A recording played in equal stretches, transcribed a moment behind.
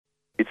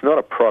It's not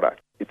a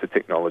product, it's a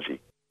technology.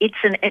 It's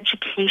an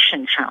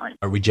education challenge.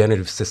 A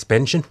regenerative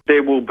suspension.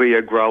 There will be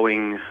a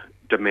growing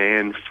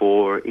demand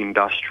for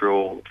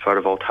industrial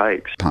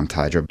photovoltaics. Pumped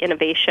hydro.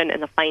 Innovation in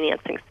the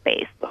financing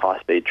space. The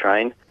high-speed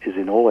train is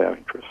in all our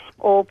interests.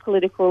 All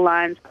political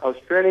lines.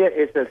 Australia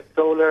is a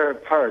solar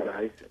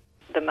paradise.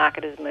 The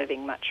market is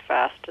moving much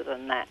faster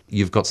than that.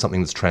 You've got something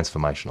that's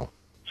transformational.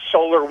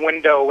 Solar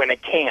window in a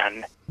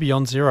can.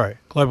 Beyond Zero,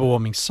 global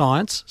warming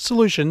science,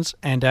 solutions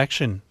and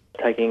action.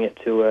 Taking it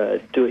to a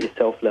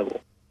do-it-yourself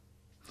level.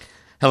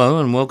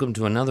 Hello and welcome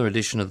to another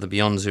edition of the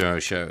Beyond Zero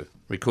Show,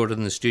 recorded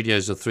in the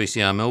studios of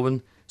 3CR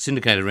Melbourne,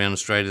 syndicated around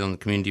Australia on the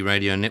Community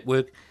Radio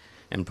Network,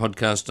 and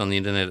podcast on the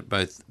internet at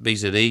both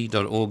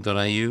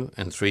bze.org.au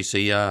and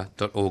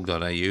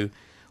 3cr.org.au,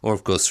 or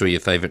of course through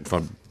your favourite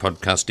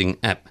podcasting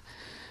app.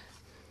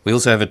 We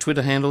also have a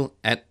Twitter handle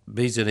at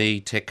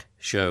BZE Tech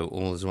Show,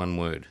 all as one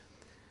word.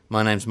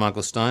 My name's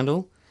Michael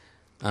Steindl.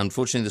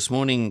 Unfortunately, this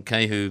morning,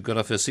 Kay, who got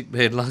off her sick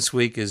bed last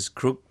week, is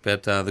crook,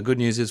 but the good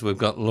news is we've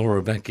got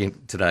Laura back in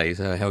today.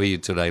 So how are you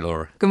today,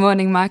 Laura? Good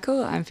morning,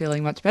 Michael. I'm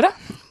feeling much better.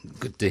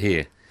 Good to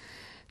hear.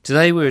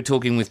 Today we're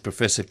talking with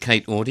Professor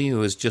Kate Aughty,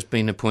 who has just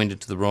been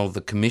appointed to the role of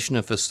the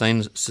Commissioner for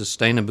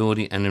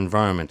Sustainability and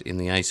Environment in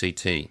the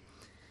ACT.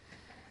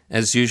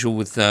 As usual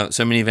with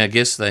so many of our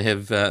guests, they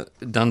have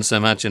done so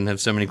much and have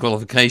so many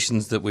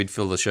qualifications that we'd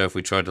fill the show if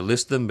we tried to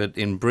list them, but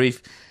in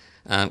brief,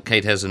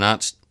 Kate has an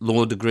arts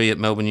law degree at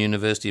Melbourne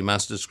University, a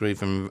master's degree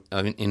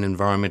in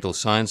environmental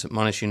science at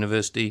Monash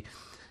University,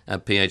 a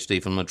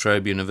PhD from La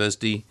Trobe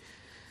University.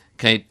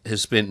 Kate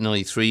has spent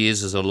nearly 3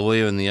 years as a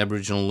lawyer in the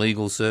Aboriginal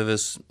legal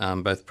service,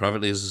 both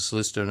privately as a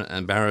solicitor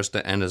and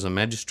barrister and as a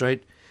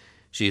magistrate.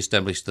 She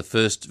established the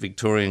first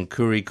Victorian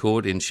Koori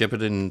Court in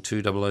Shepparton in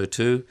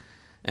 2002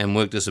 and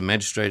worked as a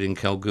magistrate in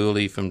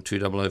Kalgoorlie from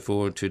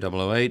 2004 to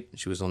 2008.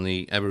 She was on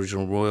the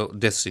Aboriginal Royal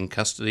Deaths in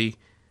Custody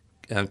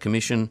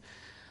Commission.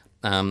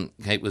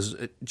 Kate was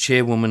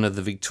chairwoman of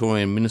the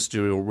Victorian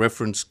Ministerial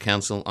Reference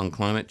Council on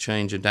Climate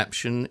Change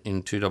Adaptation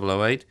in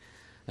 2008,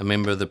 a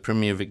member of the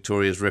Premier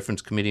Victoria's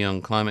Reference Committee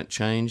on Climate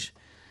Change,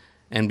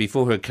 and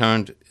before her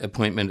current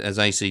appointment as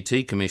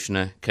ACT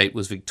Commissioner, Kate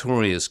was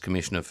Victoria's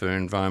Commissioner for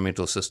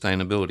Environmental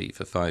Sustainability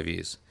for 5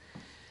 years.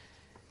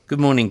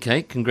 Good morning,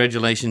 Kate.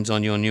 Congratulations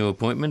on your new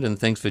appointment and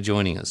thanks for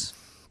joining us.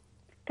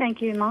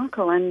 Thank you,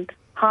 Michael, and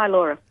hi,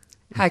 Laura.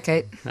 Hi,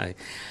 Kate. Hi.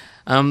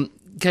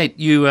 Kate,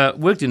 you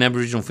worked in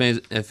Aboriginal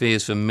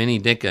affairs for many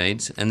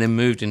decades and then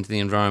moved into the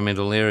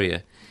environmental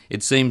area.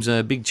 It seems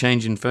a big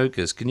change in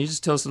focus. Can you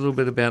just tell us a little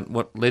bit about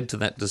what led to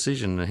that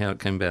decision and how it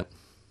came about?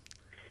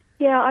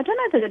 Yeah, I don't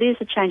know that it is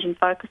a change in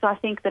focus. I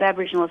think that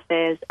Aboriginal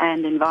affairs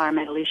and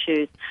environmental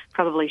issues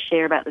probably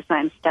share about the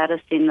same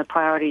status in the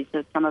priorities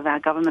of some of our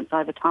governments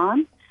over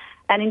time.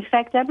 And in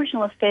fact,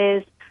 Aboriginal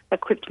affairs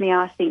equipped me,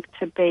 I think,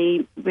 to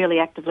be really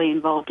actively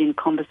involved in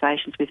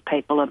conversations with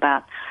people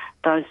about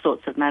those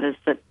sorts of matters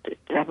that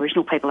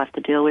Aboriginal people have to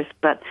deal with,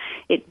 but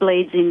it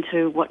bleeds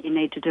into what you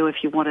need to do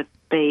if you want to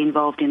be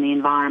involved in the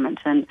environment.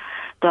 And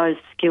those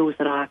skills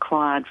that I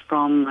acquired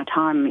from my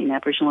time in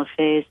Aboriginal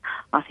affairs,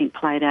 I think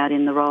played out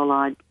in the role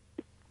I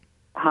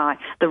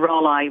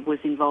was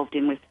involved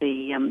in with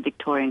the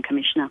Victorian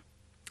Commissioner.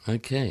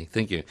 Okay,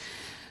 thank you.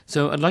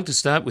 So I'd like to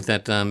start with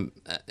that,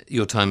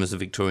 your time as the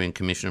Victorian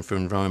Commissioner for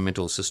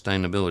Environmental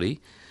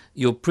Sustainability.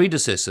 Your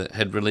predecessor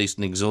had released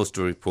an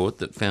exhaustive report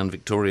that found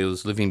Victoria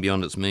was living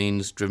beyond its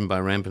means, driven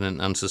by rampant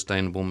and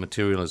unsustainable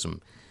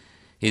materialism.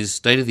 His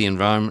State of the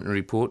Environment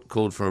report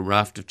called for a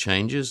raft of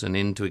changes, an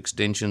end to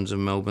extensions of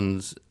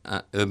Melbourne's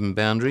urban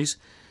boundaries,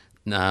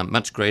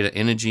 much greater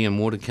energy and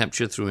water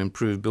capture through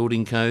improved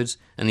building codes,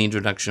 and the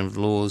introduction of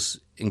laws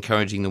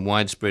encouraging the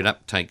widespread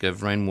uptake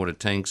of rainwater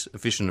tanks,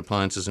 efficient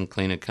appliances and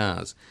cleaner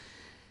cars.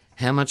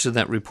 How much of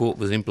that report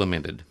was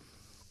implemented?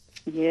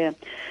 Yeah,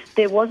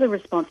 there was a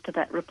response to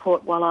that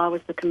report while I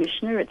was the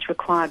Commissioner. It's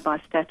required by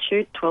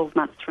statute, 12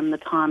 months from the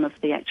time of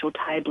the actual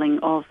tabling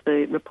of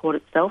the report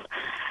itself.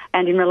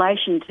 And in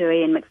relation to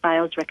Ian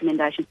McPhail's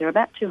recommendations, there are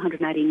about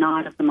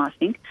 289 of them, I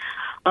think.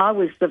 I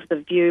was of the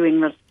view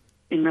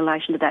in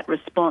relation to that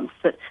response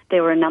that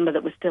there were a number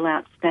that were still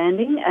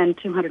outstanding, and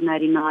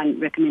 289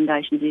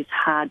 recommendations is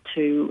hard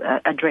to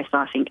address,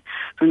 I think,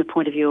 from the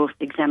point of view of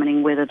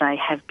examining whether they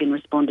have been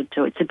responded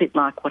to. It's a bit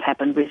like what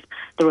happened with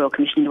the Royal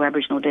Commission into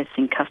Aboriginal Deaths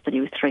in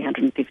Custody with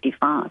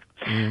 355.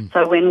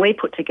 So when we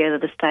put together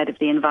the State of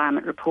the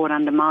Environment report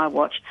under my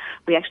watch,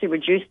 we actually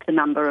reduced the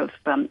number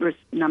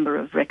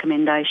of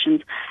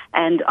recommendations,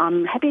 and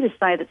I'm happy to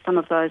say that some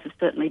of those have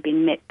certainly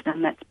been met,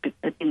 and that's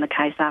been the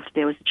case after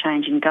there was a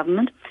change in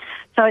government.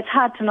 So it's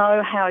hard to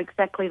know how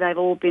exactly they've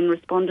all been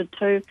responded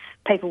to.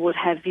 People would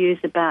have views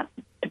about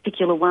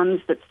particular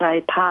ones that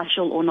say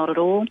partial or not at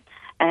all.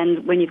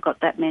 And when you've got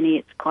that many,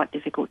 it's quite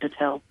difficult to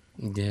tell.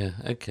 Yeah,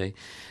 okay.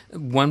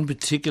 One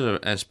particular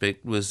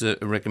aspect was a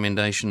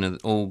recommendation that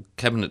all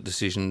cabinet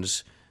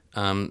decisions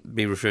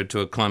be referred to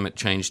a climate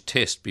change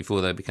test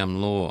before they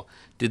become law.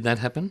 Did that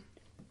happen?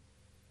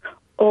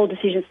 All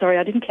decisions, sorry,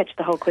 I didn't catch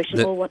the whole question.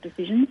 All what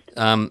decisions?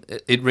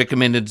 It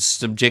recommended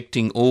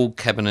subjecting all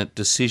cabinet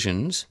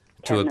decisions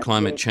to a Cabinet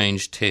climate did.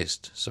 change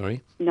test.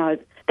 Sorry. No,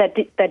 that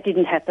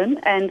didn't happen.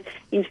 And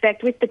in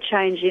fact, with the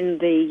change in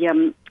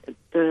the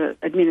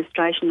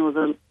administration or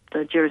the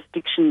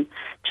jurisdiction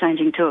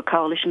changing to a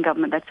coalition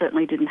government, that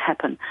certainly didn't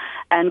happen.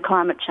 And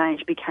climate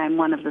change became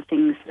one of the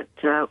things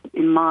that,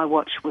 in my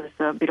watch, was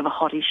a bit of a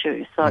hot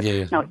issue. So,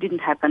 no, it didn't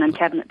happen, and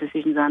cabinet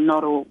decisions are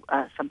not all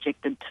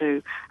subjected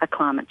to a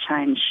climate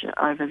change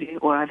overview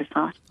or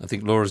oversight. I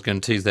think Laura's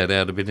going to tease that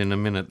out a bit in a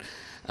minute.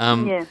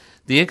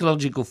 The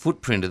ecological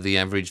footprint of the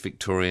average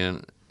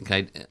Victorian,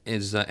 Kate,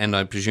 is, and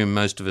I presume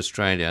most of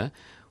Australia,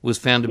 was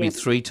found to be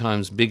 3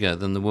 times bigger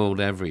than the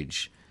world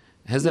average.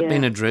 Has that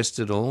been addressed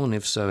at all, and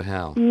if so,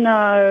 how?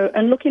 No.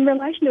 And look, in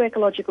relation to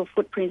ecological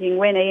footprinting,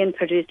 when Ian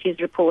produced his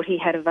report, he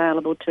had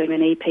available to him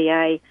an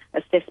EPA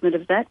assessment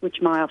of that,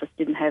 which my office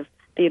didn't have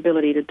the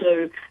ability to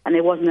do, and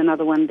there wasn't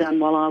another one done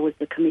while I was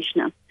the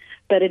Commissioner.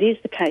 But it is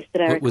the case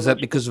that our... Was that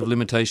because of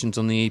limitations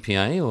on the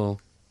EPA, or...?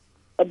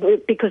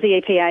 Because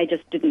the EPA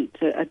just didn't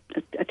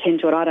attend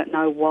to it. I don't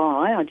know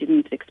why. I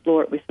didn't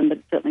explore it with them, but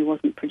it certainly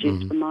wasn't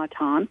produced from my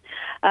time.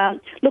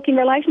 Look, in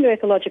relation to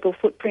ecological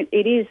footprint,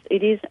 it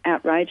is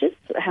outrageous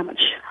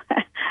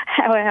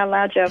how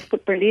large our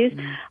footprint is.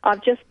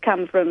 I've just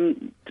come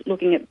from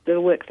looking at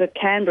the work for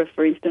Canberra,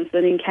 for instance,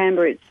 and in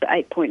Canberra it's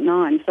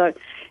 8.9. So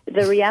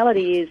the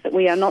reality is that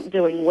we are not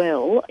doing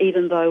well,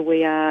 even though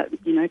we are,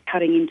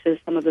 cutting into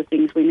some of the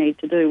things we need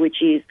to do,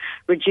 which is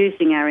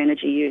reducing our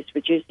energy use,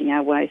 reducing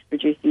our waste,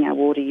 reducing our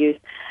water use.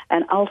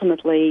 And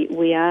ultimately,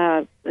 we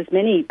are, as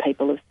many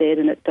people have said,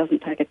 and it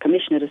doesn't take a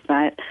commissioner to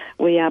say it,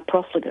 we are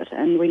profligate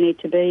and we need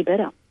to be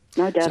better.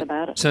 No doubt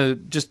about it. So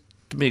just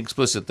to be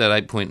explicit, that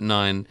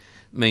 8.9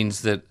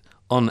 means that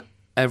on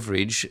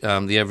average,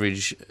 the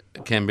average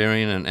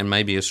Canberrian and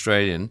maybe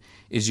Australian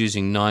is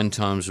using 9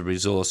 times the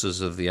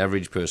resources of the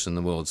average person in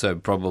the world, so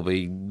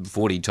probably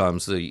 40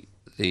 times the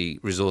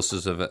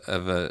resources of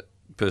a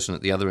person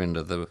at the other end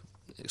of the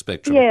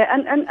spectrum. Yeah,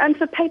 and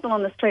for people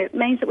on the street, it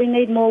means that we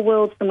need more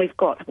worlds than we've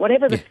got.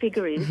 Whatever the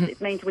figure is,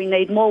 it means we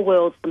need more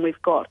worlds than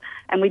we've got,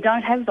 and we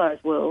don't have those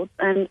worlds.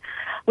 And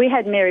we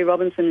had Mary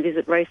Robinson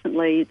visit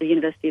recently the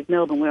University of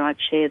Melbourne, where I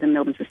chair the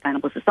Melbourne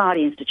Sustainable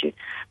Society Institute.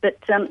 But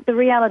the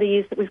reality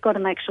is that we've got to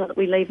make sure that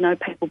we leave no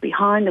people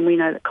behind, and we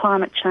know that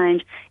climate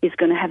change is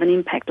going to have an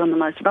impact on the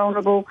most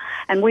vulnerable.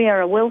 And we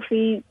are a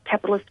wealthy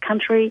capitalist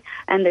country,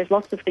 and there's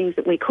lots of things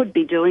that we could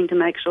be doing to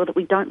make sure that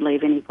we don't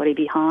leave anybody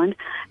behind.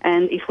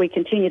 And if we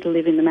continue to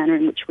live in the manner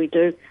in which we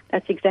do,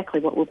 that's exactly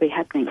what will be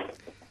happening.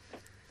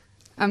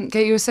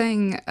 Kate, you were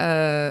saying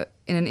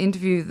in an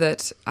interview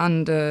that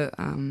under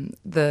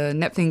the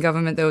Nepthine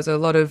government there was a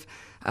lot of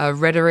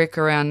rhetoric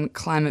around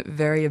climate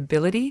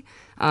variability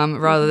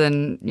rather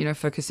than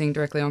focusing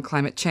directly on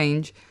climate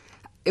change.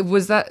 Did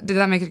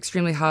that make it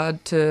extremely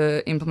hard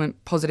to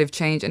implement positive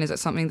change, and is that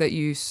something that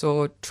you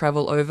saw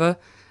travel over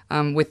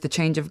with the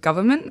change of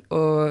government,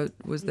 or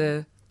was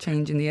there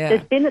change in the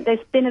air? There's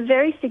been a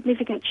very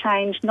significant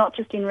change, not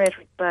just in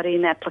rhetoric but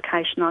in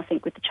application, I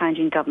think, with the change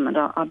in government.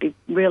 I'll be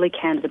really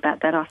candid about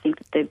that. I think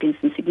that there have been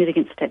some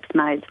significant steps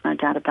made, no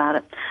doubt about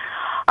it.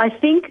 I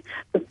think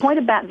the point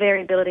about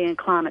variability and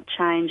climate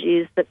change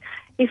is that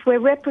if we're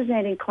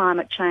representing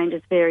climate change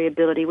as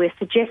variability, we're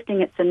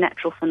suggesting it's a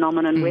natural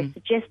phenomenon. We're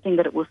suggesting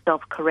that it will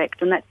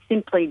self-correct, and that's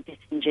simply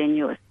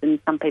disingenuous. And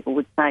some people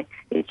would say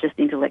it's just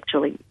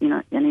intellectually,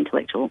 an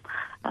intellectual.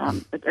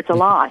 It's a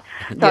lie.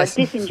 So it's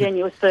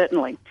disingenuous,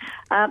 certainly.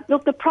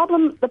 Look, the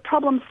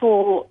problem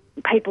for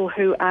people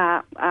who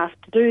are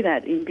asked to do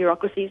that in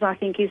bureaucracies, I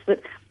think, is that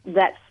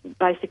that's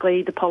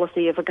basically the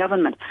policy of a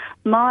government.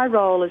 My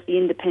role as the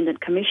independent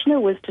commissioner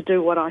was to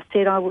do what I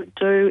said I would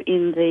do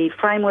in the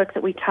framework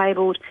that we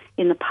tabled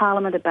in the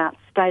Parliament about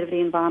state of the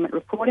environment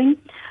reporting.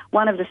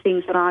 One of the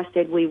things that I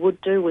said we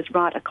would do was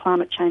write a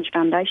climate change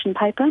foundation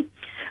paper.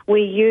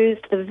 We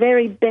used the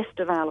very best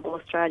available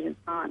Australian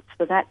science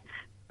for that.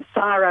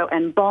 CSIRO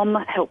and BOM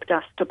helped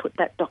us to put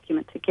that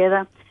document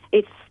together.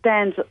 It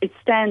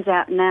stands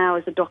out now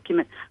as a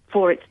document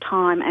for its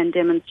time and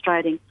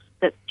demonstrating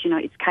that,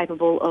 it's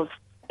capable of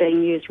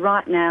being used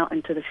right now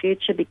and to the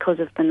future because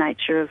of the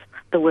nature of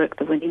the work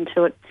that went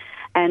into it.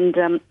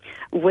 And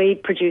we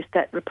produced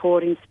that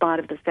report in spite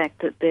of the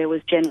fact that there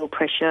was general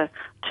pressure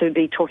to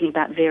be talking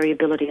about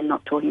variability and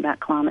not talking about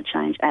climate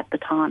change at the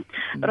time.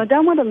 But I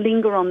don't want to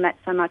linger on that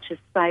so much as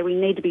say we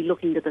need to be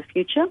looking to the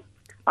future.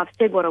 I've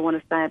said what I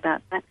want to say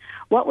about that.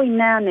 What we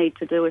now need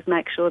to do is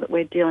make sure that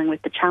we're dealing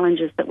with the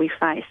challenges that we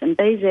face. And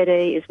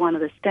BZE is one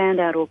of the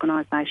standout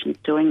organisations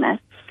doing that.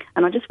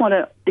 And I just want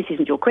to, this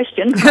isn't your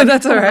question,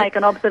 That's all right. Make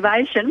an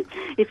observation,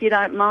 if you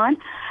don't mind.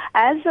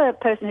 As a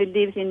person who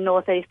lives in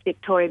northeast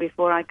Victoria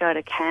before I go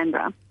to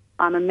Canberra,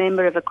 I'm a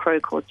member of a crew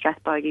called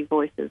Strathbogie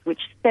Voices, which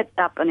set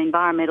up an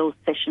environmental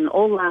session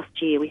all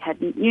last year. We had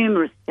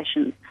numerous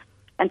sessions,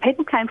 and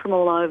people came from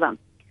all over.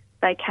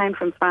 They came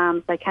from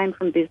farms, they came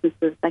from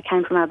businesses, they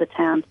came from other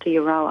towns to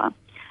Euroa.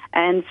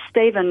 And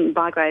Stephen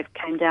Bygrave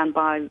came down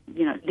by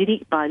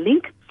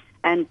link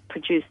and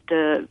produced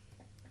did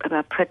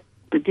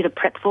a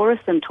prep for us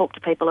and talked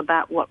to people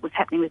about what was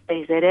happening with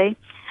BZE.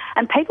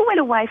 And people went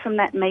away from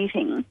that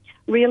meeting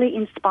really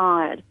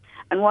inspired.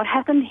 And what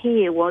happened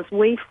here was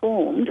we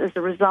formed, as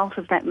a result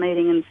of that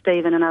meeting and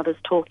Stephen and others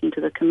talking to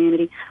the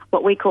community,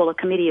 what we call a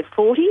Committee of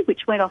 40,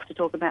 which went off to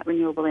talk about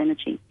renewable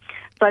energy.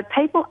 So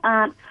people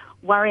aren't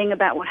worrying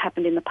about what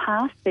happened in the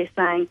past. They're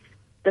saying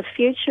the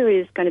future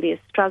is going to be a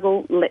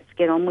struggle, let's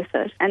get on with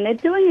it. And they're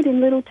doing it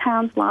in little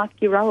towns like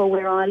Euroa,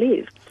 where I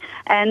live.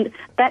 And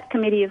that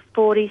Committee of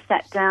 40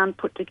 sat down,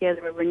 put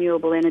together a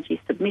renewable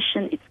energy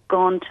submission. It's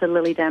gone to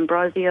Lily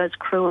D'Ambrosio's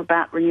crew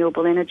about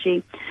renewable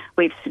energy.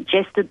 We've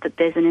suggested that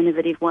there's an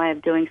innovative way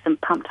of doing some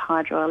pumped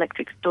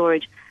hydroelectric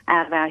storage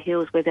out of our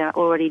hills where there are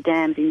already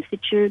dams in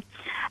situ.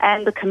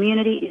 And the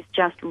community is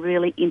just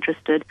really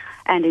interested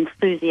and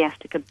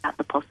enthusiastic about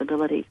the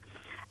possibilities.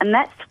 And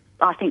that's,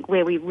 I think,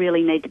 where we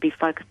really need to be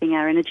focusing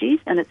our energies,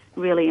 and it's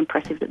really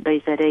impressive that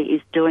BZE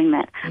is doing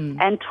that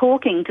and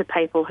talking to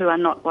people who are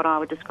not what I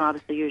would describe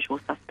as the usual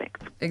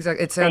suspects.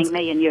 Exactly. It sounds,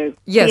 being me and you,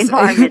 yes. the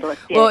environmentalists.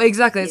 Yeah. Well,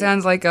 exactly. It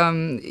sounds like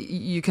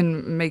you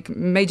can make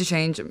major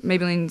change,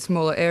 maybe in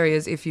smaller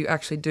areas, if you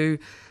actually do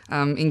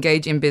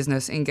engage in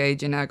business,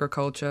 engage in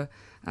agriculture,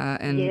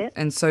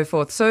 and so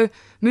forth. So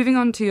moving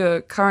on to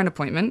your current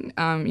appointment,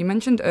 you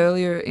mentioned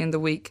earlier in the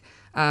week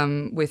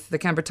with the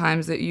Canberra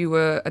Times that you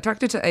were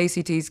attracted to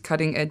ACT's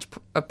cutting-edge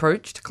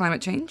approach to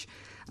climate change,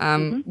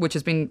 which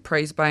has been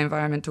praised by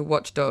Environmental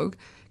Watchdog.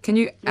 Can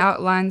you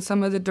outline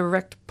some of the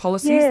direct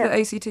policies that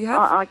ACT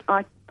have?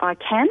 I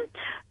can.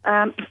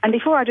 And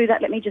before I do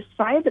that, let me just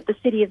say that the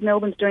City of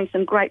Melbourne's doing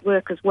some great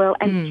work as well,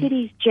 and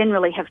cities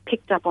generally have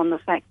picked up on the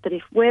fact that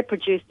if we're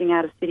producing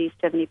out of cities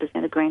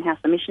 70% of greenhouse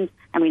emissions,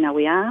 and we know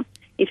we are,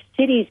 if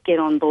cities get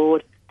on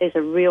board, there's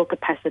a real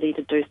capacity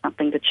to do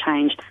something to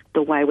change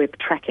the way we're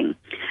tracking.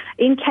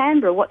 In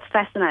Canberra, what's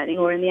fascinating,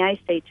 or in the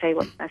ACT,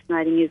 what's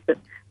fascinating is that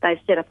they've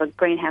set up a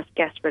Greenhouse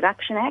Gas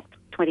Reduction Act,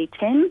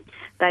 2010.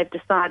 They've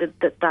decided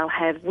that they'll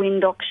have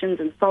wind auctions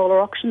and solar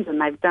auctions,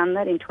 and they've done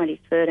that in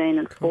 2013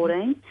 and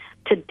 14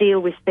 to deal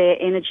with their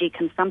energy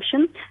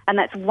consumption. And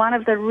that's one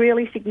of the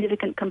really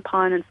significant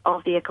components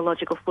of the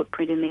ecological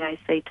footprint in the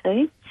ACT.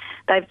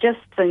 They've just,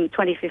 in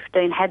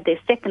 2015, had their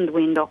second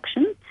wind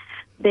auction.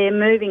 They're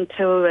moving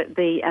to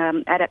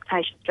the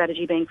adaptation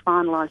strategy being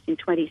finalised in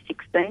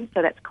 2016,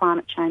 so that's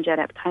climate change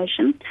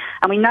adaptation.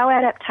 And we know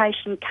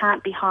adaptation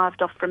can't be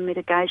hived off from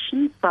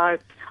mitigation, so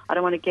I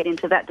don't want to get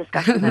into that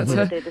discussion about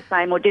whether they're the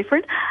same or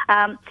different.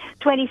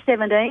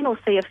 2017 will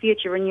see a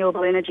future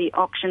renewable energy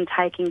auction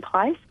taking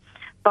place.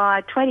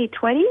 By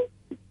 2020,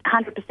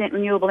 100%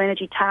 renewable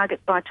energy target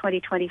by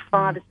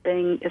 2025 is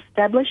being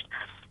established.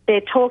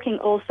 They're talking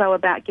also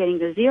about getting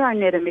to zero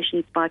net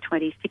emissions by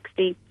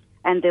 2060,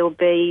 and there will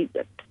be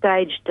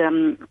staged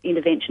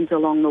interventions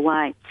along the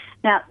way.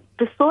 Now,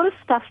 the sort of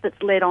stuff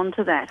that's led on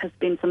to that has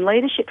been some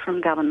leadership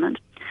from government,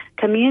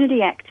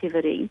 community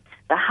activity,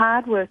 the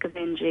hard work of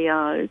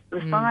NGOs,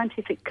 the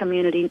scientific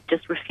community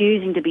just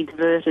refusing to be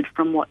diverted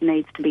from what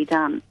needs to be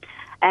done.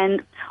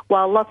 And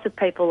while lots of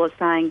people are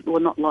saying,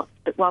 well, not lots,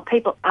 but while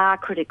people are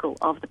critical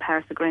of the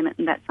Paris Agreement,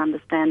 and that's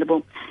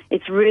understandable,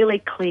 it's really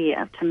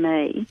clear to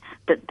me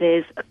that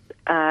there's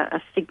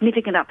a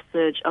significant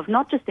upsurge of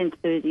not just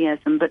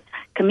enthusiasm, but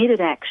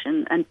committed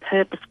action and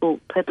purposeful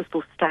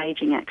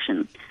staging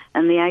action.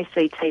 And the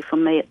ACT, for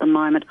me at the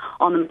moment,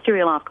 on the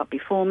material I've got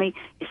before me,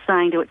 is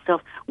saying to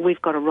itself,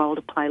 we've got a role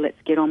to play, let's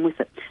get on with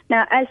it.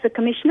 Now, as the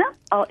Commissioner,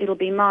 it'll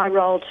be my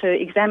role to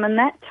examine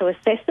that, to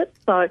assess it,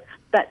 so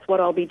that's what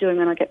I'll be doing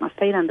when I get my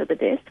feet under the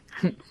desk.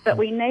 But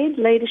we need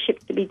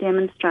leadership to be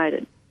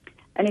demonstrated.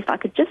 And if I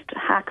could just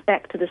hark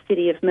back to the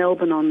City of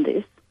Melbourne on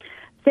this,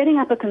 setting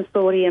up a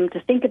consortium to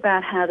think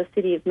about how the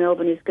City of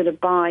Melbourne is going to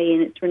buy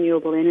in its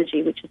renewable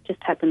energy, which has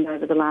just happened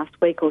over the last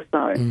week or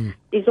so,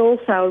 is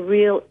also a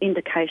real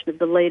indication of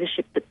the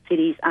leadership that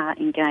cities are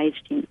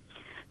engaged in.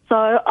 So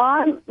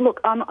I'm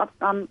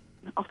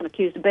often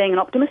accused of being an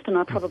optimist, and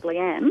I probably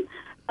am,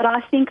 but I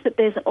think that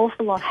there's an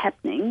awful lot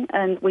happening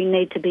and we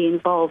need to be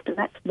involved, and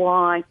that's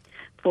why,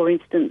 for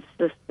instance,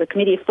 the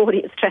Committee of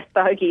 40 at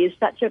Strathbogie is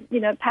such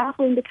a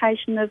powerful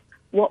indication of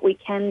what we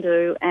can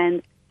do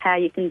and how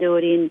you can do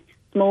it in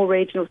small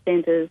regional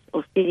centres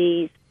or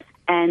cities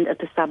and at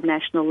the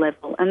subnational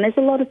level. And there's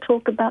a lot of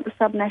talk about the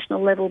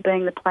subnational level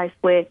being the place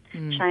where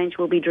change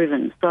will be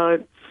driven.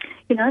 So,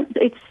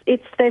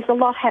 there's a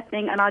lot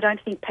happening, and I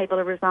don't think people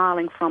are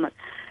resiling from it.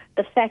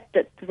 The fact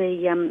that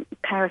the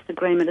Paris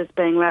Agreement is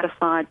being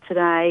ratified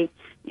today,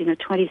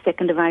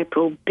 22nd of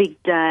April,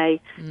 big day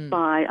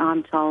by,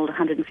 I'm told,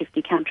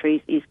 150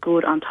 countries is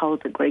good. I'm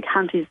told that Greg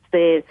Hunt is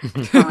there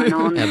to sign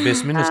on. Our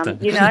best minister.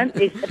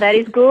 That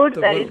is good.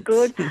 That is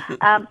good.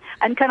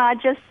 And can I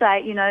just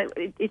say,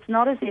 it's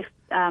not as if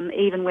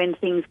even when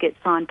things get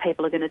signed,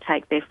 people are going to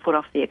take their foot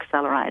off the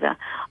accelerator.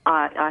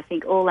 I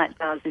think all that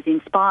does is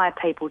inspire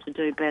people to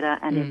do better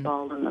and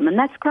embolden them. And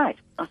that's great.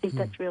 I think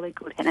that's really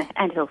good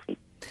and healthy.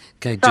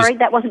 Okay, Sorry,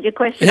 that wasn't your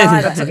question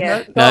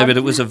either. No, but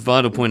it was a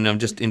vital point, and I'm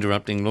just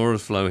interrupting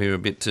Laura's flow here a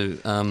bit to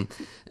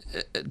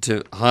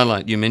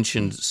highlight. You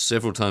mentioned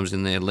several times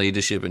in their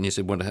leadership, and you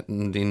said what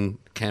happened in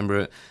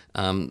Canberra,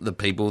 the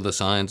people, the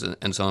science,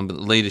 and so on, but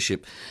the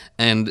leadership.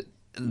 And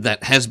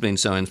that has been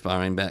so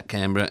inspiring about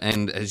Canberra,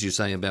 and as you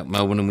say about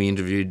Melbourne, and we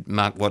interviewed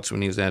Mark Watts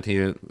when he was out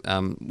here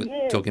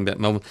talking about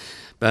Melbourne.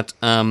 But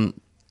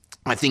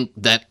I think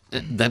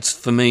that's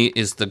for me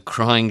is the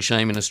crying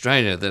shame in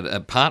Australia, that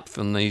apart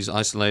from these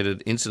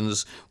isolated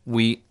incidents,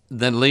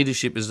 that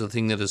leadership is the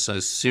thing that is so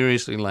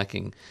seriously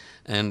lacking,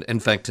 and in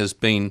fact has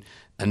been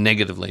a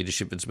negative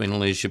leadership. It's been a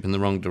leadership in the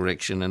wrong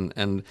direction,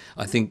 and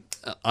I think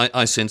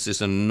I sense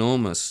this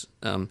enormous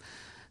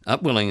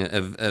upwelling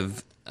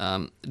of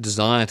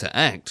desire to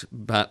act,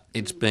 but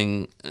it's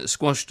being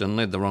squashed and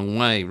led the wrong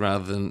way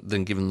rather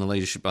than given the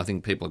leadership I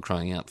think people are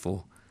crying out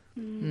for.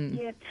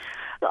 Yeah.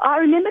 I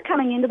remember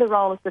coming into the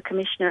role as the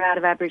Commissioner out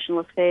of Aboriginal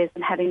Affairs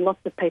and having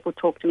lots of people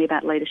talk to me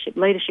about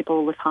leadership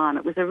all the time.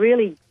 It was a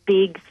really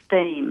big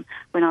theme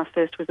when I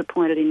first was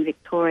appointed in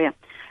Victoria.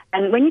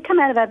 And when you come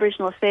out of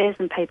Aboriginal Affairs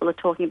and people are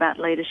talking about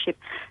leadership,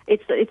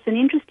 it's an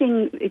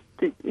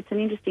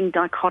interesting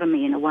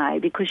dichotomy in a way,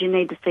 because you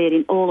need to see it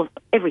in all of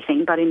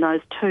everything, but in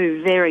those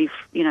two very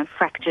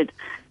fractured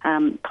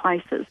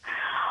places.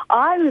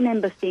 I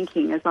remember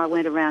thinking as I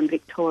went around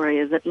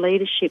Victoria that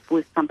leadership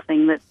was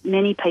something that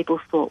many people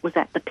thought was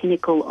at the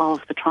pinnacle of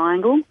the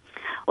triangle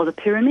or the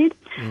pyramid,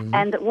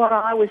 and that what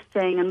I was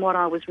seeing and what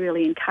I was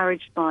really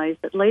encouraged by is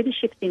that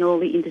leadership's in all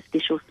the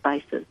interstitial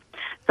spaces.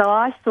 So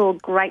I saw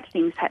great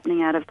things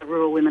happening out of the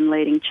Rural Women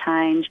Leading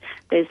Change.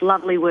 There's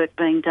lovely work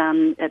being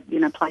done at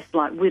places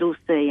like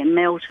Whittlesea and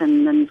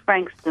Melton and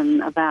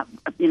Frankston about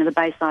the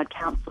Bayside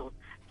Councils,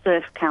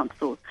 surf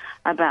councils,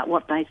 about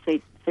what they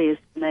see as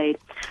the need.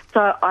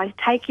 So I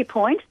take your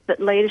point that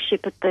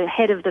leadership at the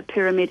head of the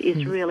pyramid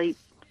is really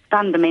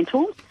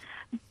fundamental,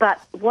 but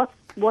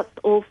what's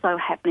also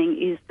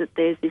happening is that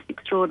there's this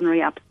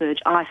extraordinary upsurge,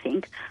 I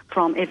think,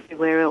 from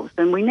everywhere else,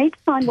 and we need to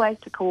find ways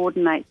to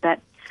coordinate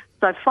that.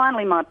 So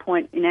finally, my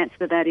point in answer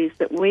to that is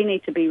that we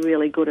need to be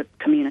really good at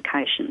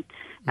communication.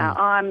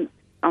 I'm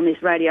on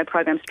this radio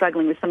program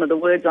struggling with some of the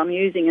words I'm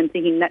using and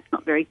thinking that's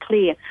not very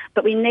clear,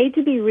 but we need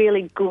to be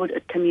really good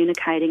at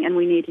communicating, and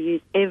we need to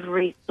use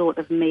every sort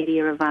of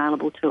media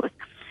available to us,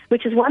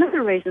 which is one of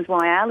the reasons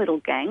why our little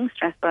gang,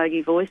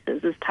 Strathbogie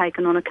Voices, has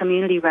taken on a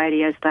community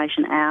radio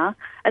station hour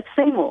at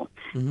Seymour.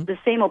 The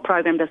Seymour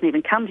program doesn't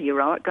even come to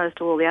Euroa, it goes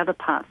to all the other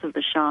parts of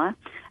the Shire.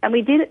 And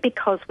we did it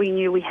because we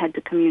knew we had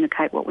to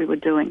communicate what we were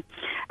doing.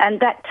 And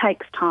that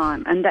takes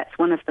time, and that's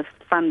one of the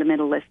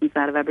fundamental lessons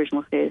out of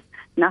Aboriginal Affairs.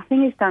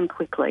 Nothing is done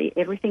quickly,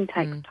 everything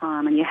takes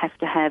time, and you have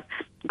to have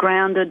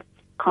grounded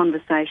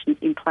conversations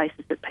in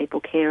places that people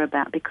care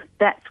about, because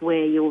that's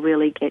where you'll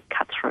really get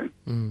cut through.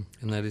 And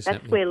that's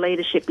happening. Where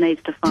leadership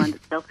needs to find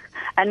itself.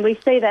 And we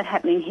see that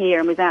happening here,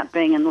 and without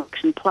being an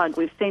election plug,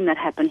 we've seen that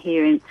happen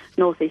here in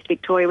northeast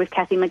Victoria with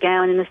Cathy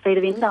McGowan in the seat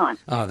of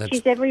Indine.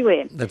 She's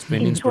everywhere. That's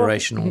been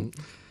inspirational.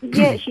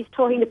 She's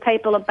talking to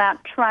people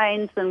about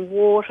trains and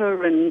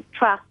water and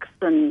trucks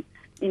and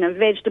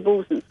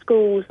vegetables and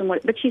schools and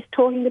what. But she's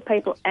talking to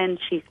people and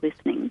she's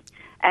listening.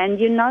 And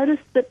you notice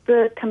that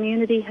the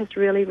community has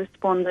really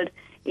responded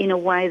in a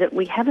way that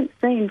we haven't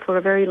seen for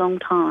a very long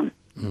time.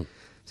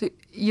 So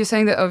you're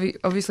saying that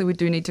obviously we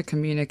do need to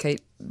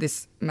communicate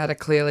this matter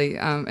clearly,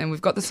 and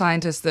we've got the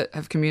scientists that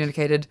have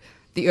communicated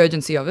the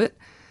urgency of it.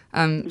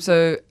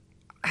 So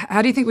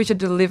how do you think we should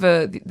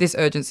deliver this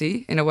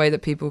urgency in a way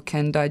that people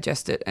can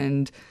digest it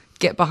and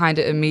get behind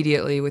it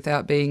immediately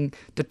without being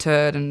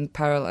deterred and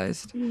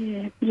paralysed?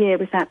 Yeah,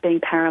 without being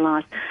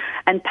paralysed.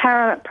 And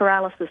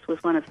paralysis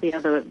was one of the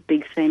other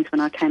big themes when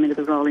I came into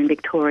the role in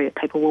Victoria.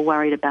 People were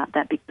worried about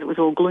that because it was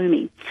all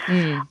gloomy.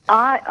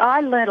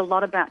 I learned a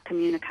lot about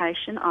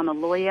communication. I'm a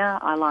lawyer.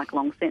 I like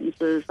long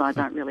sentences. I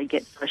don't really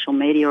get social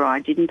media, or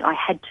I didn't. I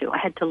had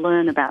to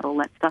learn about all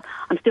that stuff.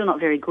 I'm still not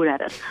very good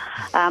at it.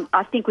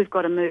 I think we've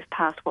got to move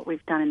past what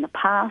we've done in the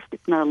past.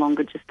 It's no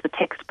longer just the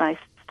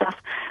text-based stuff.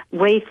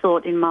 We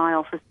thought in my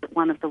office that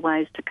one of the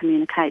ways to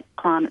communicate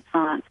climate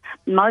science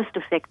most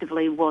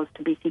effectively was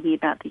to be thinking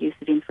about the use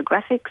of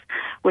infographics.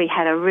 We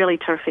had a really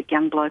terrific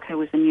young bloke who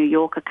was a New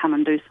Yorker come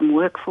and do some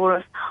work for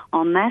us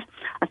on that.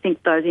 I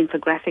think those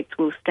infographics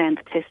will stand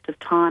the test of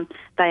time.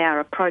 They are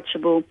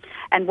approachable.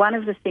 And one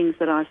of the things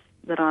that I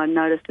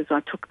noticed as I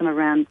took them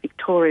around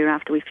Victoria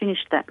after we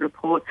finished that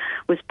report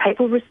was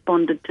people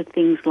responded to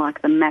things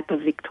like the map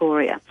of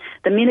Victoria.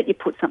 The minute you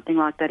put something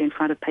like that in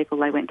front of people,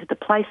 they went to the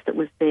place that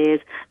was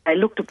theirs, they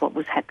looked at what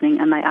was happening,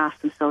 and they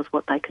asked themselves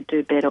what they could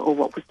do better or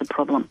what was the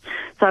problem.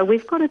 So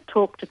we've got to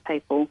talk to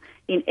people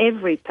in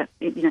every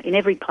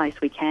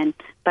place we can,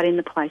 but in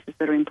the places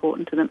that are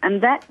important to them.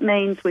 And that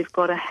means we've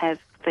got to have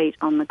feet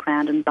on the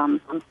ground and bums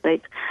on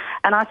seats.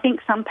 And I think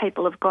some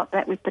people have got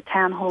that with the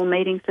town hall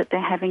meetings that they're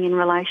having in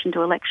relation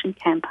to election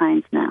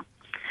campaigns now.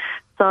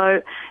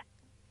 So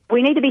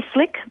we need to be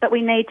slick, but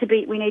we need to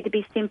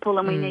be simple,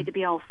 and we need to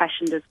be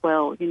old-fashioned as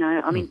well.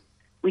 I mean,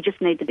 we just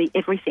need to be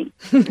everything.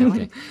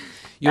 Really.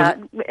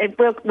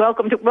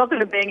 Welcome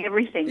to being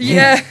everything.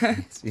 Yeah.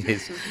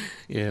 Yes.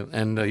 Yeah,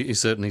 and you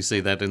certainly see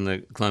that in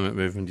the climate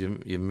movement.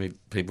 You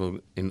meet people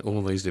in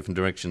all these different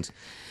directions.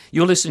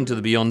 You're listening to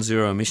the Beyond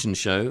Zero Emissions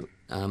show.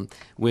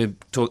 We're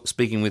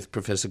speaking with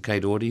Professor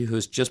Kate Audy, who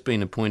has just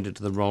been appointed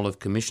to the role of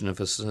Commissioner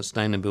for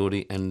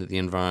Sustainability and the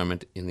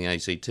Environment in the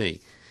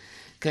ACT.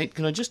 Kate,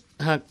 can I just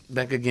hark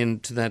back again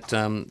to that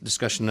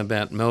discussion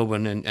about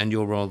Melbourne and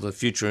your role, the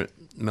future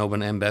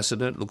Melbourne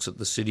ambassador? It looks at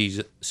the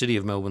City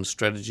of Melbourne's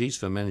strategies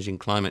for managing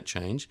climate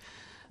change.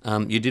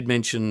 You did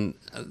mention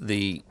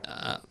the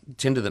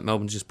tender that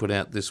Melbourne's just put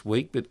out this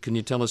week, but can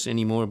you tell us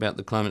any more about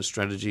the climate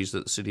strategies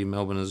that the City of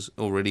Melbourne has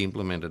already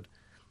implemented?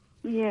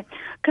 Yeah.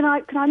 Can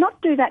I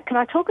not do that? Can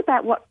I talk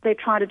about what they're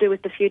trying to do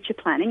with the future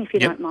planning, if you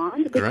don't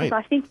mind? Because Great.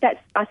 I think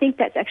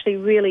that's actually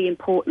really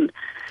important.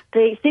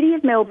 The City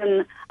of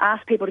Melbourne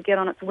asked people to get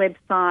on its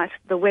website.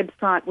 The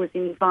website was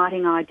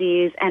inviting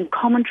ideas and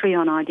commentary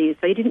on ideas.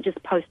 So you didn't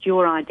just post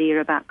your idea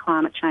about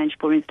climate change,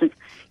 for instance.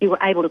 You were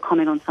able to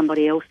comment on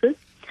somebody else's.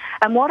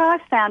 And what I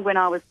found when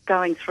I was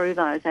going through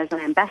those as an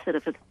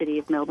ambassador for the City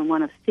of Melbourne,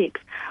 one of 6,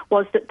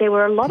 was that there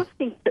were a lot of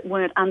things that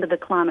weren't under the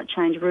climate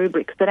change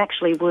rubrics that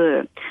actually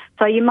were.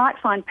 So you might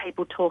find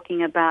people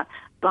talking about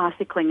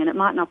bicycling and it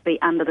might not be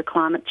under the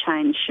climate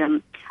change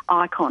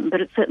icon,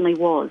 but it certainly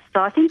was.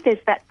 So I think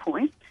there's that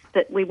point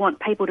that we want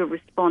people to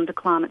respond to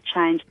climate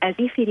change as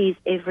if it is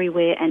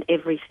everywhere and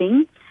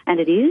everything,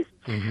 and it is.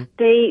 Mm-hmm.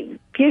 The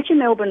future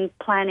Melbourne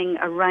planning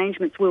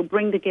arrangements will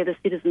bring together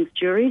citizens'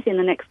 juries in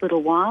the next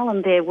little while,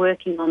 and they're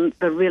working on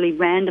the really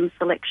random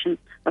selection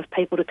of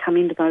people to come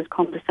into those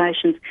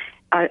conversations,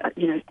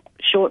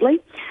 shortly.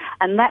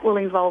 And that will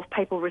involve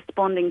people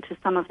responding to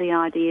some of the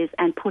ideas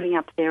and putting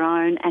up their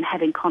own and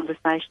having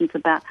conversations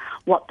about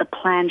what the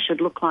plan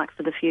should look like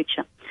for the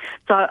future.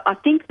 So I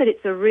think that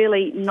it's a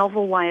really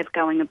novel way of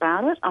going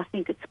about it. I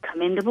think it's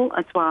commendable.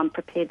 That's why I'm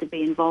prepared to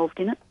be involved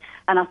in it.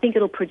 And I think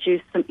it'll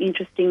produce some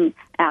interesting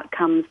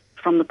outcomes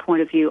from the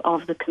point of view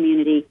of the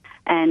community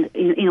and,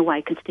 in a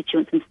way,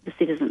 constituents and the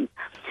citizens.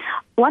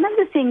 One of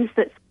the things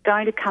that's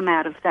going to come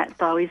out of that,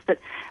 though, is that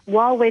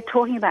while we're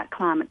talking about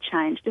climate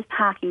change, just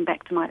harking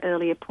back to my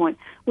earlier point,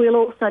 we'll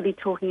also be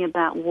talking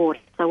about water.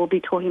 So we'll be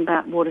talking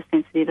about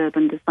water-sensitive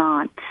urban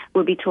design.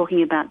 We'll be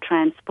talking about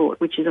transport,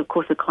 which is, of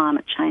course, a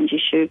climate change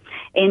issue.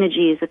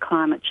 Energy is a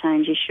climate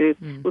change issue.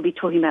 We'll be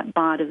talking about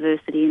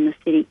biodiversity in the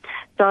city.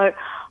 So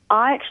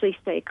I actually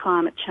see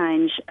climate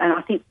change, and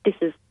I think this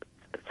is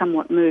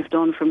somewhat moved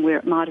on from where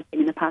it might have been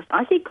in the past.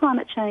 I see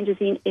climate change as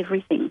in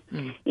everything,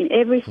 in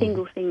every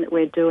single thing that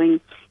we're doing,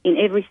 in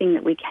everything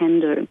that we can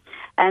do.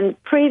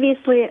 And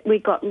previously we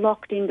got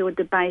locked into a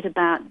debate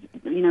about,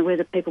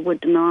 whether people were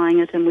denying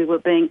it, and we were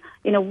being,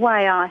 in a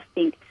way, I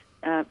think,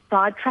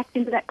 sidetracked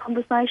into that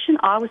conversation.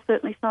 I was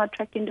certainly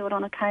sidetracked into it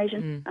on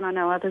occasion, and I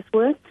know others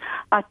were.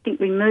 I think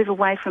we move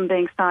away from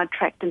being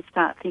sidetracked and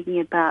start thinking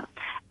about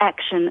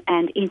action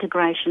and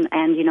integration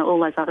and,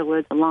 all those other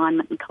words,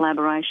 alignment and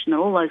collaboration,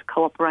 all those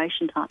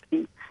cooperation type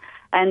things.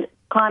 And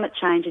climate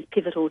change is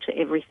pivotal to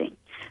everything.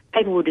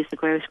 People will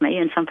disagree with me,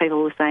 and some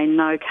people will say,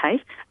 no,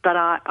 Kate, but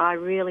I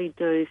really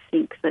do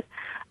think that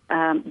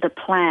the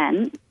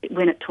plan,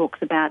 when it talks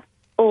about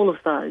all of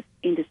those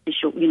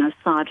interstitial,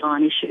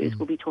 sideline issues,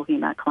 we'll be talking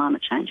about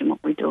climate change and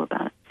what we do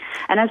about it.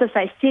 And as I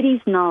say,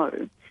 cities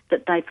know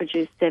that they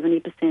produce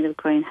 70% of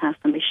greenhouse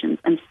emissions,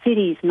 and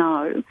cities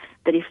know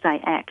that if they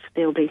act,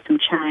 there'll be some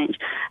change.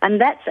 And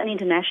that's an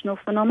international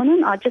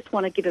phenomenon. I just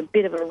want to give a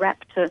bit of a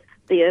wrap to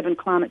the Urban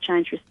Climate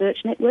Change Research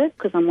Network,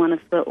 because I'm one of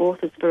the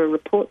authors for a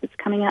report that's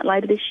coming out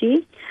later this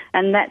year,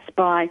 and that's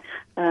by,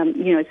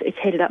 it's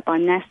headed up by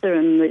NASA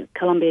and the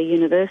Columbia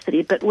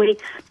University. But we,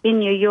 in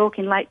New York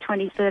in late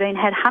 2013,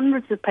 had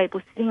hundreds of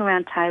people sitting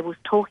around tables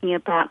talking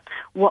about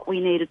what we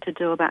needed to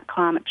do about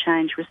climate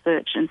change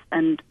research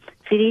and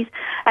cities.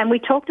 And we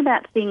talked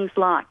about things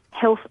like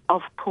health,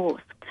 of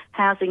course,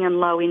 housing and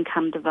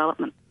low-income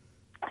development,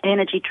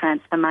 energy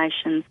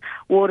transformations,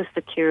 water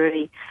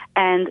security,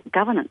 and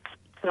governance.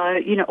 So,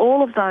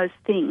 all of those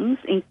things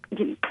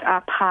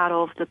are part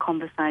of the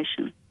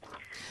conversation.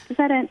 Does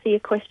that answer your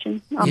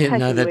question? I'm taking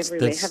you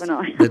everywhere, haven't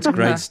I? That's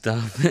great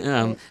stuff.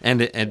 And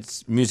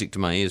it's music to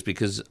my ears,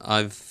 because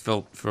I've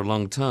felt for a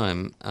long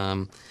time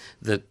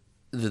that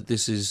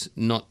this is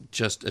not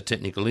just a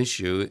technical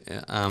issue.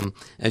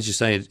 As you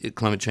say,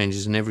 climate change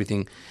is in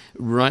everything,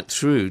 right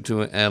through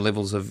to our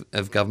levels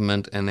of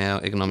government and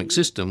our economic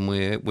system,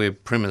 where we're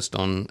premised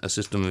on a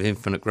system of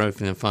infinite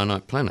growth in a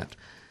finite planet.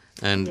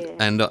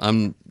 And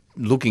I'm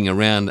looking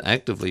around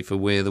actively for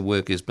where the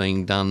work is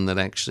being done that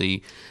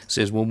actually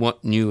says, well,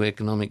 what new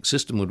economic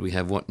system would we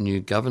have? What new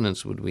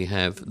governance would we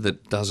have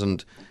that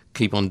doesn't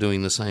keep on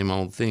doing the same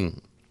old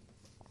thing?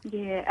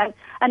 Yeah,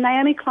 and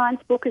Naomi Klein's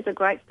book is a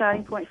great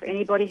starting point for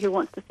anybody who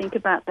wants to think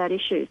about that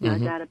issue. No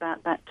doubt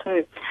about that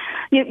too.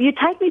 You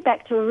take me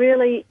back to a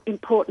really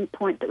important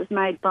point that was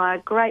made by a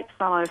great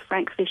fellow,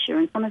 Frank Fisher,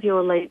 and some of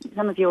your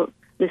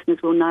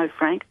listeners will know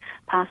Frank.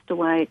 Passed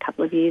away a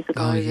couple of years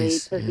ago.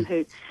 The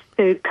person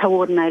who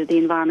coordinated the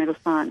environmental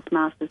science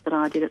masters that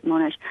I did at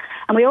Monash.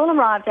 And we all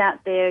arrived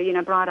out there,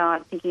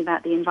 bright-eyed, thinking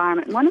about the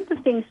environment. And one of the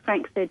things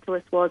Frank said to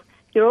us was,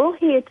 you're all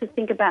here to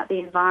think about the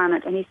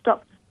environment. And he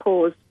stopped,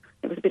 paused.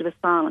 It was a bit of a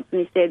silence.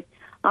 And he said,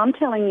 I'm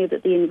telling you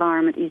that the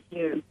environment is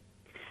you.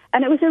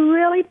 And it was a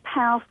really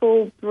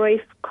powerful,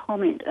 brief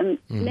comment, and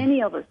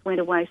many of us went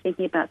away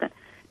thinking about that.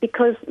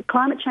 Because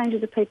climate change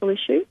is a people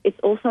issue, it's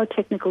also a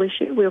technical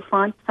issue. We'll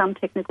find some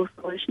technical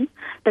solutions.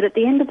 But at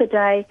the end of the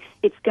day,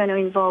 it's going to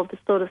involve the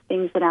sort of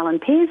things that Alan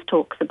Pearce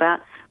talks about,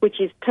 which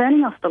is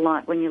turning off the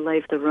light when you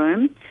leave the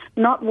room,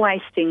 not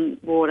wasting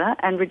water,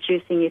 and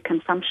reducing your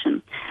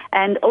consumption.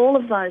 And all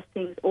of those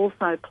things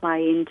also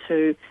play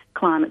into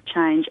climate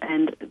change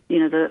and, you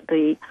know,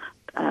 the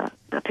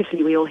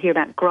epiphany we all hear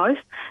about growth.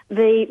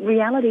 The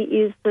reality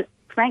is that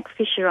Frank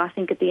Fisher, I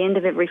think, at the end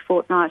of every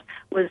fortnight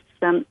was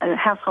a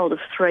household of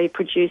 3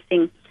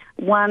 producing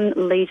 1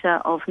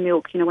 litre of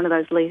milk, you know, one of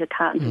those litre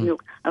cartons of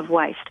milk of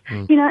waste.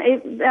 You know,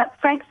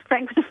 Frank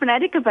was a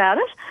fanatic about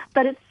it,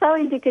 but it's so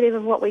indicative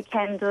of what we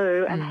can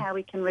do and how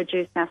we can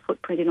reduce our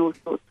footprint in all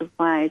sorts of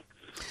ways.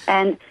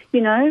 And,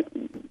 you know,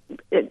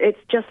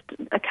 it's just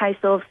a case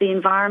of the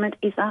environment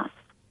is us,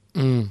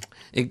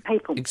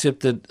 people. Except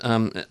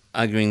that,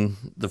 arguing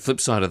the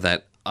flip side of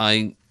that,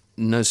 I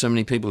know so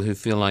many people who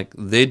feel like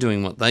they're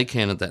doing what they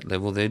can at that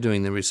level. They're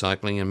doing their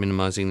recycling and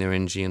minimising their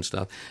energy and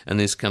stuff. And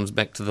this comes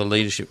back to the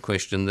leadership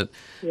question that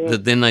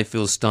then they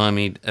feel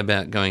stymied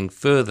about going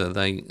further.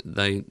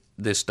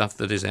 There's stuff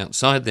that is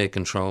outside their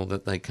control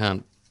that they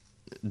can't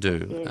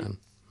do.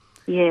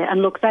 Yeah,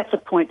 and look, that's a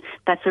point.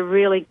 That's a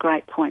really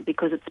great point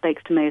because it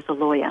speaks to me as a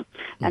lawyer.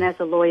 And as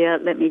a lawyer,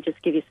 let me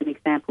just give you some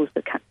examples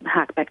that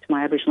hark back to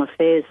my Aboriginal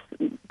Affairs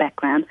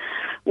background.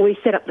 We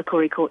set up the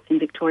Koori Courts in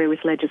Victoria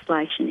with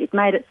legislation. It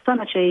made it so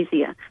much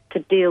easier to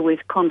deal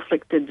with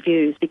conflicted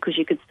views because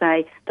you could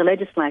say the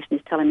legislation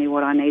is telling me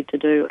what I need to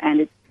do,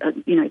 and it's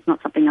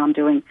not something I'm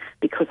doing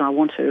because I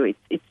want to.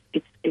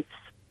 It's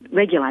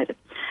regulated.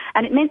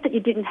 And it meant that you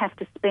didn't have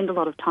to spend a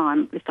lot of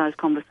time with those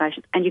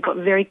conversations, and you got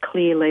very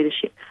clear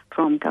leadership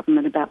from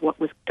government about what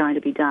was going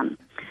to be done.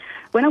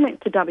 When I went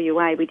to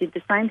WA, we did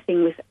the same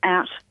thing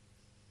without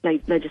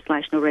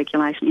legislation or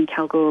regulation in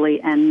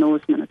Kalgoorlie and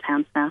Norseman, a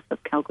town south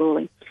of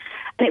Kalgoorlie.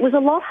 And it was a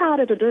lot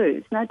harder to do,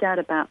 there's no doubt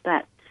about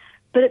that.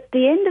 But at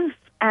the end of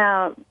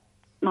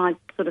my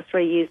sort of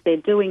 3 years there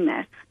doing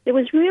that, it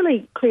was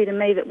really clear to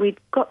me that we'd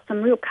got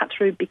some real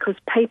cut-through because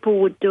people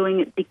were doing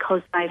it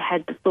because they'd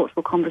had the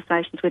thoughtful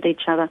conversations with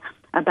each other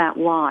about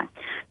why.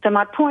 So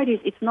my point is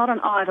it's not an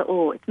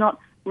either-or. It's not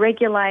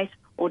regulate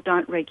or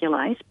don't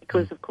regulate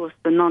because, of course,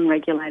 the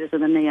non-regulators are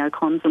the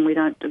neocons and we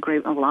don't agree,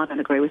 well, I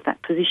don't agree with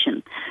that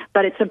position.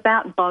 But it's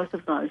about both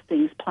of those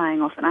things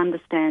playing off and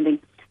understanding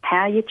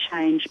how you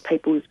change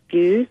people's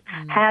views,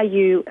 how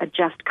you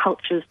adjust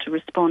cultures to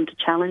respond to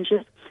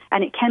challenges,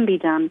 and it can be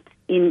done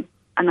in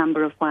a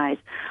number of ways.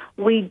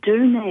 We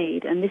do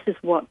need, and this is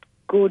what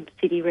good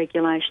city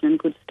regulation and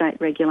good state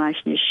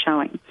regulation is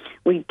showing,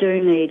 we do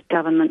need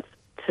governments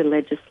to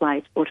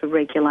legislate or to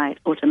regulate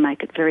or to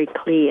make it very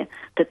clear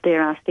that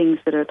there are things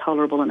that are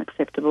tolerable and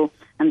acceptable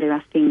and there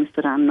are things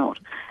that are not.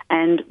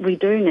 And we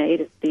do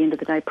need, at the end of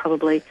the day,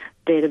 probably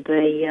there to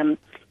be,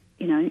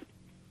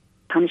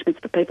 punishments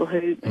for people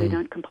who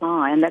don't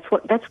comply, and that's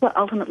what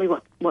ultimately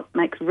what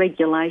makes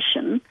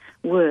regulation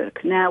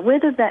work. Now,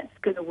 whether that's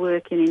going to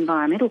work in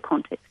environmental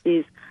context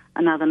is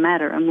another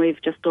matter, and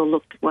we've just all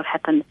looked at what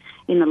happened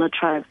in the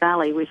Latrobe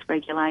Valley with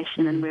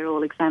regulation, and we're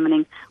all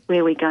examining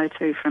where we go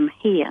to from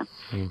here.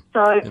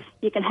 So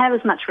you can have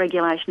as much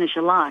regulation as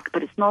you like,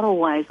 but it's not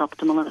always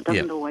optimal, and it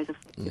doesn't always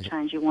affect the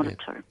change you want it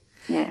to.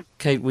 Yeah.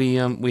 Kate, we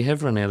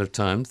have run out of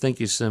time.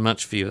 Thank you so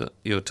much for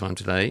your time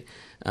today,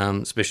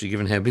 especially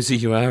given how busy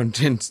you are and,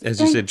 as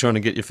you said, trying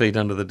to get your feet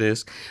under the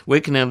desk. Where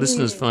can our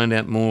listeners find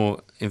out more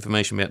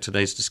information about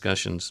today's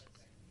discussions?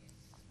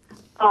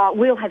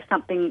 We'll have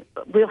something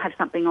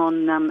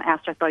on our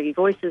Strathbogie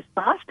Voices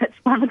site. That's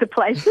one of the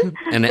places.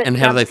 and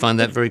how do they find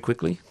that very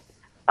quickly?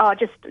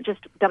 Just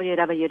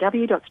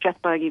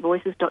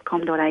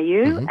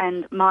www.strathbogievoices.com.au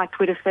and my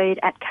Twitter feed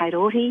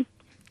 @KateAuty.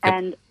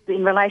 And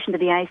in relation to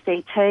the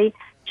ACT,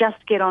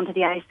 just get onto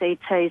the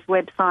ACT's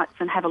websites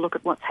and have a look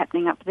at what's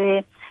happening up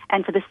there.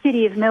 And for the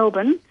City of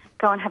Melbourne,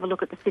 go and have a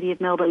look at the City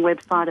of Melbourne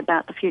website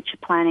about the future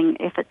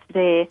planning efforts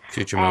there.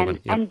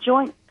 And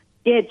join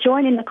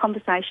in the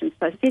conversations.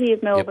 So City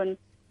of Melbourne,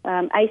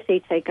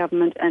 ACT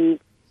government, and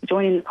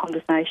join in the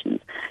conversations.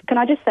 Can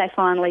I just say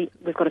finally,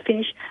 we've got to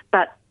finish,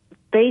 but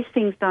these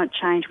things don't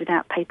change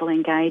without people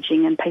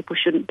engaging, and people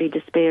shouldn't be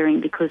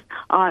despairing because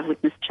I've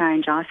witnessed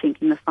change, I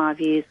think, in the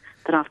 5 years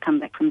that I've come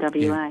back from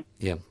WA.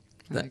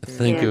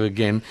 Thank you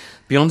again.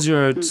 Beyond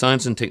Zero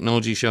Science and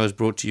Technology Show is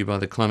brought to you by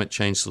the Climate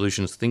Change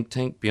Solutions think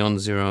tank, Beyond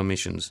Zero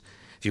Emissions.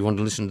 If you want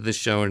to listen to this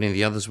show or any of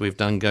the others we've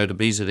done, go to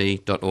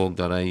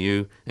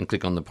bze.org.au and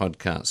click on the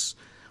podcasts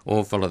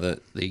or follow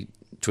the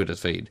Twitter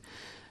feed.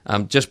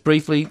 Just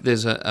briefly,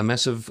 there's a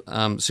massive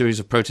series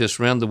of protests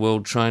around the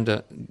world trying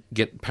to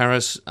get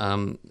Paris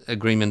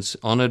agreements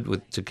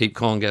honoured to keep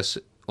coal and gas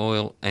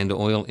oil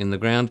in the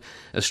ground.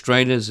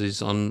 Australia's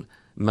is on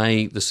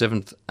May the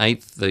 7th,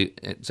 8th.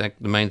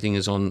 The main thing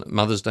is on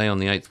Mother's Day on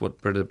the 8th. What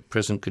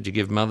present could you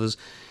give mothers?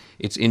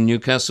 It's in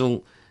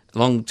Newcastle.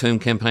 Long-term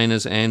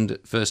campaigners and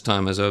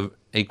first-timers are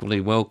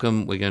equally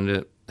welcome. We're going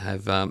to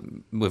have,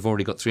 we've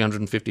already got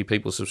 350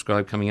 people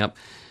subscribed coming up.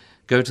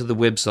 go to the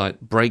website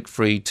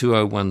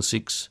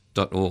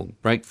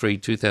breakfree2016.org,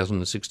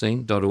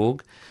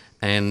 breakfree2016.org,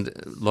 and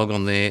log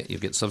on there.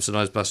 You'll get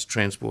subsidised bus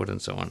transport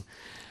and so on.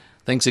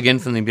 Thanks again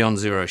from the Beyond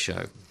Zero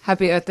show.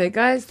 Happy Earth Day,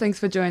 guys. Thanks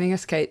for joining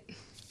us, Kate.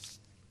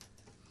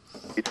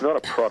 It's not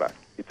a product,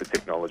 it's a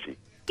technology.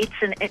 It's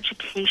an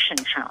education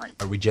challenge.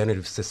 A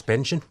regenerative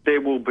suspension. There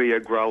will be a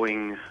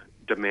growing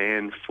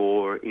demand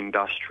for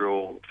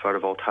industrial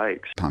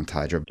photovoltaics. Pumped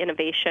hydro.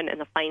 Innovation in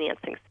the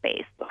financing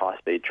space. The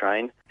high-speed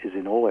train is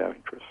in all our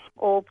interests.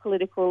 All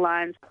political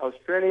lines.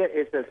 Australia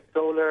is a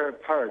solar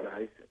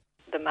paradise.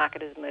 The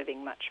market is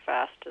moving much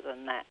faster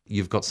than that.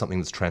 You've got something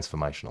that's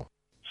transformational.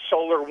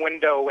 Solar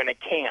window in a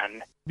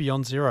can.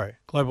 Beyond Zero,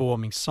 global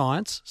warming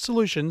science,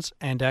 solutions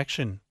and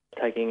action.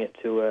 Taking it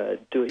to a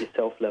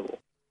do-it-yourself level.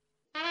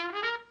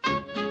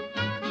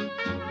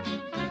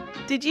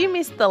 Did you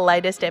miss the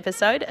latest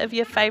episode of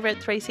your favourite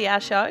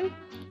 3CR show?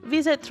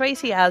 Visit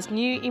 3CR's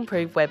new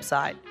improved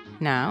website.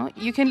 Now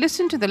you can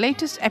listen to the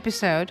latest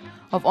episode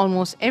of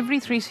almost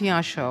every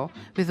 3CR show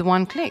with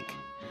one click,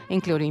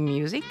 including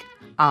music,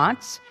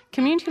 arts,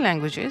 community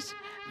languages,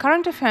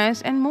 current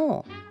affairs and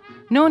more.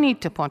 No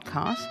need to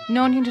podcast,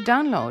 no need to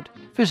download.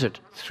 Visit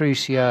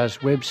 3CR's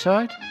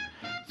website,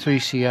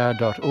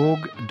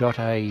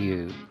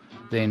 3cr.org.au.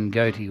 Then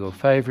go to your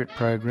favourite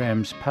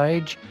programs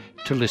page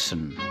to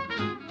listen.